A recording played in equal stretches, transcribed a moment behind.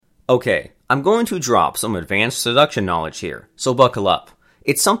Okay, I'm going to drop some advanced seduction knowledge here, so buckle up.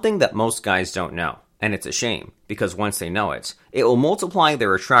 It's something that most guys don't know, and it's a shame, because once they know it, it will multiply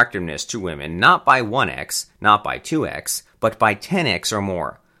their attractiveness to women not by 1x, not by 2x, but by 10x or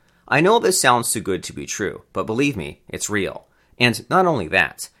more. I know this sounds too good to be true, but believe me, it's real. And not only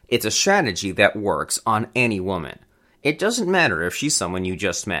that, it's a strategy that works on any woman. It doesn't matter if she's someone you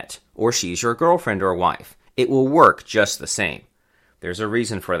just met, or she's your girlfriend or wife. It will work just the same. There's a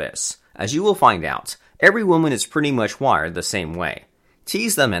reason for this. As you will find out, every woman is pretty much wired the same way.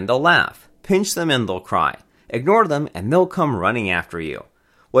 Tease them and they'll laugh. Pinch them and they'll cry. Ignore them and they'll come running after you.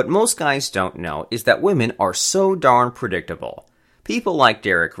 What most guys don't know is that women are so darn predictable. People like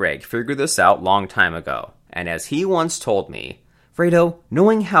Derek Rigg figured this out long time ago, and as he once told me, Fredo,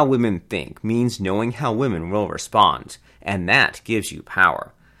 knowing how women think means knowing how women will respond, and that gives you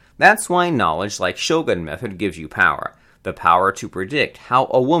power. That's why knowledge like Shogun Method gives you power, the power to predict how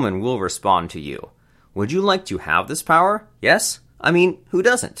a woman will respond to you. Would you like to have this power? Yes? I mean, who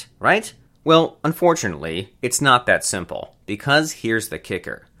doesn't, right? Well, unfortunately, it's not that simple, because here's the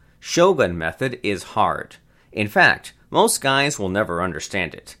kicker. Shogun Method is hard. In fact, most guys will never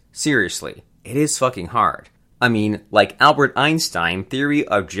understand it. Seriously, it is fucking hard. I mean, like Albert Einstein theory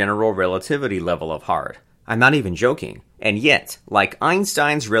of general relativity level of hard. I'm not even joking. And yet, like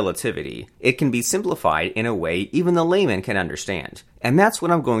Einstein's relativity, it can be simplified in a way even the layman can understand. And that's what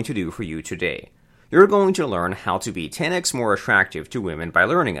I'm going to do for you today. You're going to learn how to be 10x more attractive to women by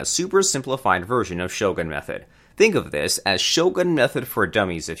learning a super simplified version of Shogun Method. Think of this as Shogun Method for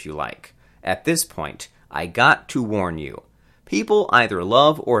dummies if you like. At this point, I got to warn you. People either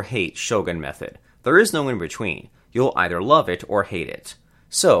love or hate Shogun Method. There is no in between. You'll either love it or hate it.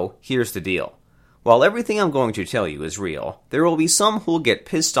 So, here's the deal. While everything I'm going to tell you is real, there will be some who'll get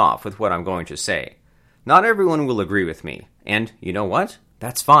pissed off with what I'm going to say. Not everyone will agree with me, and you know what?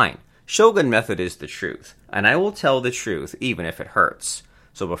 That's fine. Shogun Method is the truth, and I will tell the truth even if it hurts.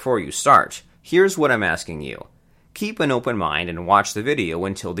 So before you start, here's what I'm asking you. Keep an open mind and watch the video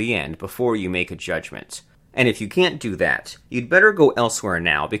until the end before you make a judgment. And if you can't do that, you'd better go elsewhere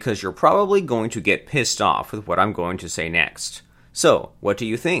now because you're probably going to get pissed off with what I'm going to say next. So, what do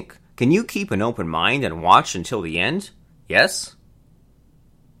you think? Can you keep an open mind and watch until the end? Yes?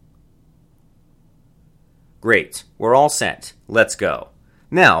 Great, we're all set. Let's go.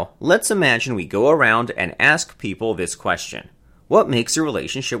 Now, let's imagine we go around and ask people this question. What makes a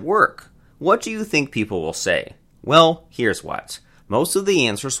relationship work? What do you think people will say? Well, here's what. Most of the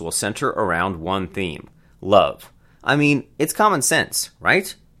answers will center around one theme. Love. I mean, it's common sense,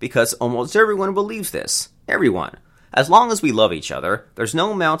 right? Because almost everyone believes this. Everyone. As long as we love each other, there's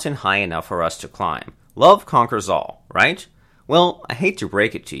no mountain high enough for us to climb. Love conquers all, right? Well, I hate to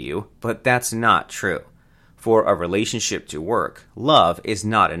break it to you, but that's not true. For a relationship to work, love is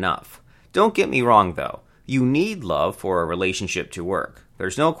not enough. Don't get me wrong, though. You need love for a relationship to work.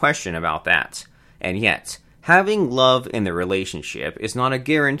 There's no question about that. And yet, having love in the relationship is not a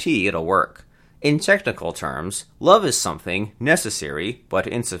guarantee it'll work. In technical terms, love is something necessary but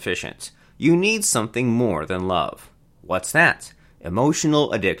insufficient. You need something more than love. What's that?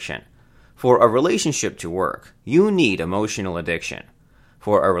 Emotional addiction. For a relationship to work, you need emotional addiction.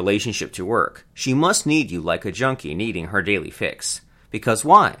 For a relationship to work, she must need you like a junkie needing her daily fix. Because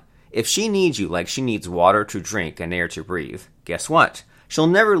why? If she needs you like she needs water to drink and air to breathe, guess what? She'll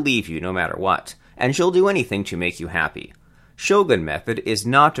never leave you no matter what, and she'll do anything to make you happy. Shogun Method is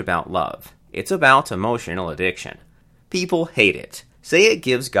not about love. It's about emotional addiction. People hate it. Say it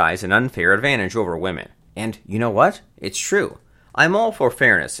gives guys an unfair advantage over women. And you know what? It's true. I'm all for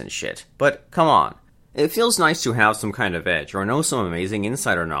fairness and shit, but come on. It feels nice to have some kind of edge or know some amazing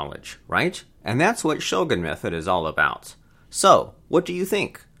insider knowledge, right? And that's what Shogun Method is all about. So, what do you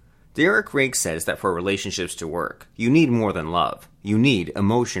think? Derek Rigg says that for relationships to work, you need more than love. You need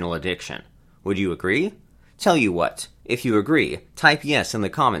emotional addiction. Would you agree? Tell you what, if you agree, type yes in the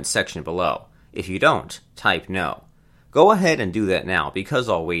comments section below. If you don't, type no. Go ahead and do that now because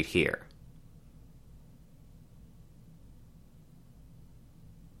I'll wait here.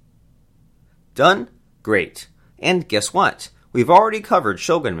 Done? Great. And guess what? We've already covered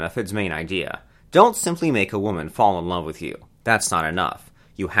Shogun Method's main idea. Don't simply make a woman fall in love with you. That's not enough.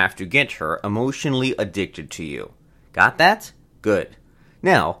 You have to get her emotionally addicted to you. Got that? Good.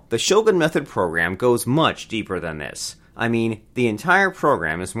 Now, the Shogun Method program goes much deeper than this. I mean, the entire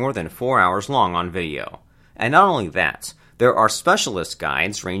program is more than 4 hours long on video. And not only that, there are specialist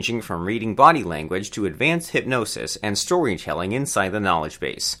guides ranging from reading body language to advanced hypnosis and storytelling inside the knowledge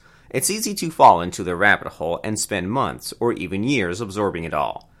base. It's easy to fall into the rabbit hole and spend months or even years absorbing it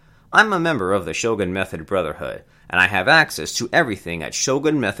all. I'm a member of the Shogun Method Brotherhood, and I have access to everything at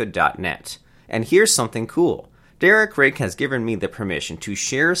shogunmethod.net. And here's something cool. Derek Rake has given me the permission to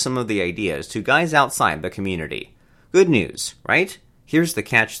share some of the ideas to guys outside the community. Good news, right? Here's the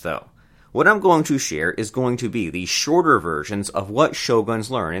catch though. What I'm going to share is going to be the shorter versions of what shoguns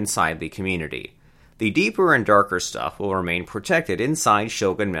learn inside the community. The deeper and darker stuff will remain protected inside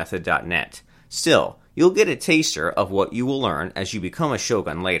shogunmethod.net. Still, you'll get a taster of what you will learn as you become a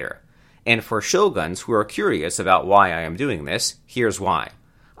shogun later. And for shoguns who are curious about why I am doing this, here's why.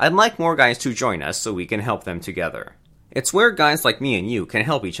 I'd like more guys to join us so we can help them together. It's where guys like me and you can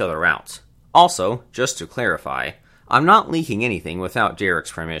help each other out. Also, just to clarify, I'm not leaking anything without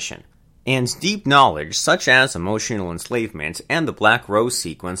Derek's permission. And deep knowledge such as emotional enslavement and the Black Rose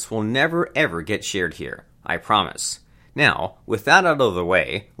sequence will never ever get shared here, I promise. Now, with that out of the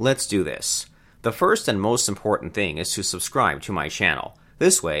way, let's do this. The first and most important thing is to subscribe to my channel.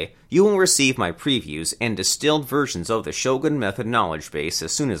 This way, you will receive my previews and distilled versions of the Shogun Method knowledge base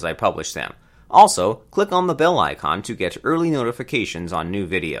as soon as I publish them. Also, click on the bell icon to get early notifications on new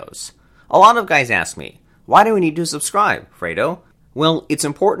videos. A lot of guys ask me, why do we need to subscribe, Fredo? Well, it's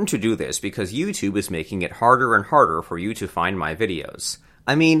important to do this because YouTube is making it harder and harder for you to find my videos.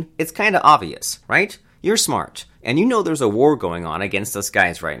 I mean, it's kinda obvious, right? You're smart, and you know there's a war going on against us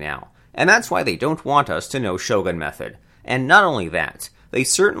guys right now. And that's why they don't want us to know Shogun Method. And not only that, they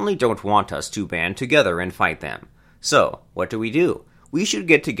certainly don't want us to band together and fight them. So, what do? We should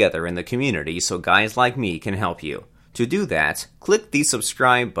get together in the community so guys like me can help you. To do that, click the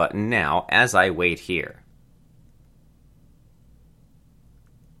subscribe button now as I wait here.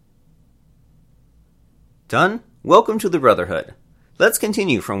 Done? Welcome to the Brotherhood. Let's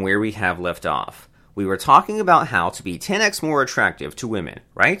continue from where we have left off. We were talking about how to be 10x more attractive to women,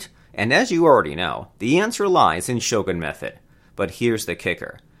 right? And as you already know, the answer lies in Shogun Method. But here's the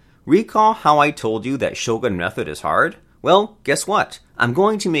kicker. Recall how I told you that Shogun Method is hard? Well, guess what? I'm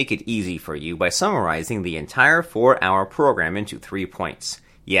going to make it easy for you by summarizing the entire 4-hour program into 3 points.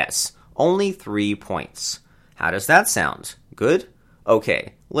 Yes, only 3 points. How does that sound? Good?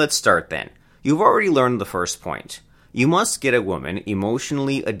 Okay, let's start then. You've already learned the first point. You must get a woman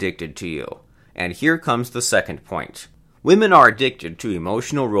emotionally addicted to you. And here comes the second point. Women are addicted to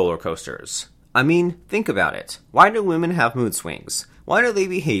emotional roller coasters. I mean, think about it. Why do women have mood swings? Why do they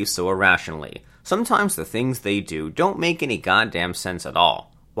behave so irrationally? Sometimes the things they do don't make any goddamn sense at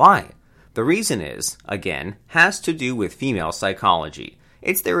all. Why? The reason is, again, has to do with female psychology.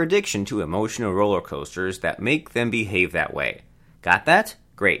 It's their addiction to emotional roller coasters that make them behave that way. Got that?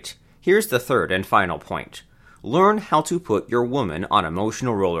 Great. Here's the third and final point. Learn how to put your woman on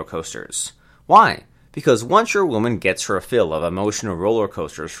emotional roller coasters. Why? Because once your woman gets her fill of emotional roller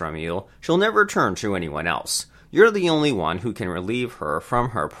coasters from you, she'll never turn to anyone else. You're the only one who can relieve her from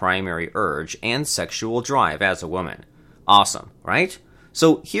her primary urge and sexual drive as a woman. Awesome, right?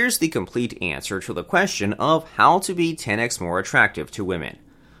 So here's the complete answer to the question of how to be 10x more attractive to women.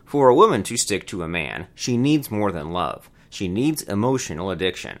 For a woman to stick to a man, she needs more than love. She needs emotional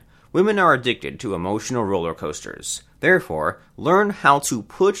addiction. Women are addicted to emotional roller coasters. Therefore, learn how to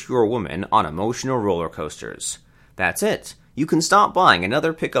put your woman on emotional roller coasters. That's it. You can stop buying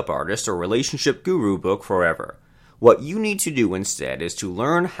another pickup artist or relationship guru book forever. What you need to do instead is to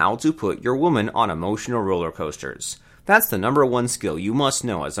learn how to put your woman on emotional roller coasters. That's the number one skill you must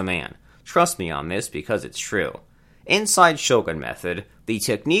know as a man. Trust me on this because it's true. Inside Shogun Method, the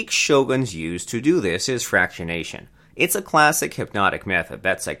technique shoguns use to do this is fractionation. It's a classic hypnotic method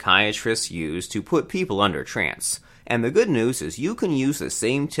that psychiatrists use to put people under trance. And the good news is you can use the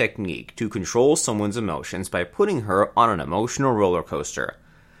same technique to control someone's emotions by putting her on an emotional roller coaster.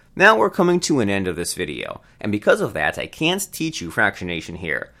 Now we're coming to an end of this video, and because of that I can't teach you fractionation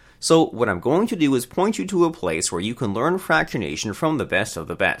here. So what I'm going to do is point you to a place where you can learn fractionation from the best of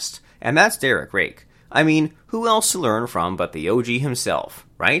the best. And that's Derek Rake. I mean, who else to learn from but the OG himself,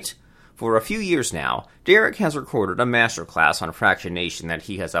 right? For a few years now, Derek has recorded a masterclass on fractionation that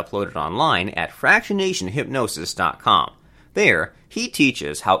he has uploaded online at fractionationhypnosis.com. There, he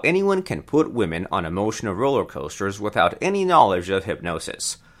teaches how anyone can put women on emotional roller coasters without any knowledge of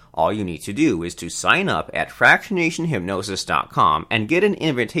hypnosis. All you need to do is to sign up at fractionationhypnosis.com and get an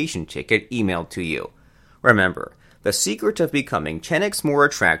invitation ticket emailed to you. Remember, the secret of becoming 10x more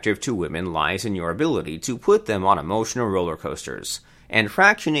attractive to women lies in your ability to put them on emotional roller coasters. And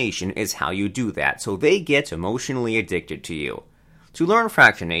fractionation is how you do that so they get emotionally addicted to you. To learn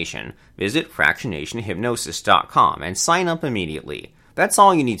fractionation, visit fractionationhypnosis.com and sign up immediately. That's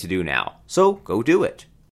all you need to do now, so go do it.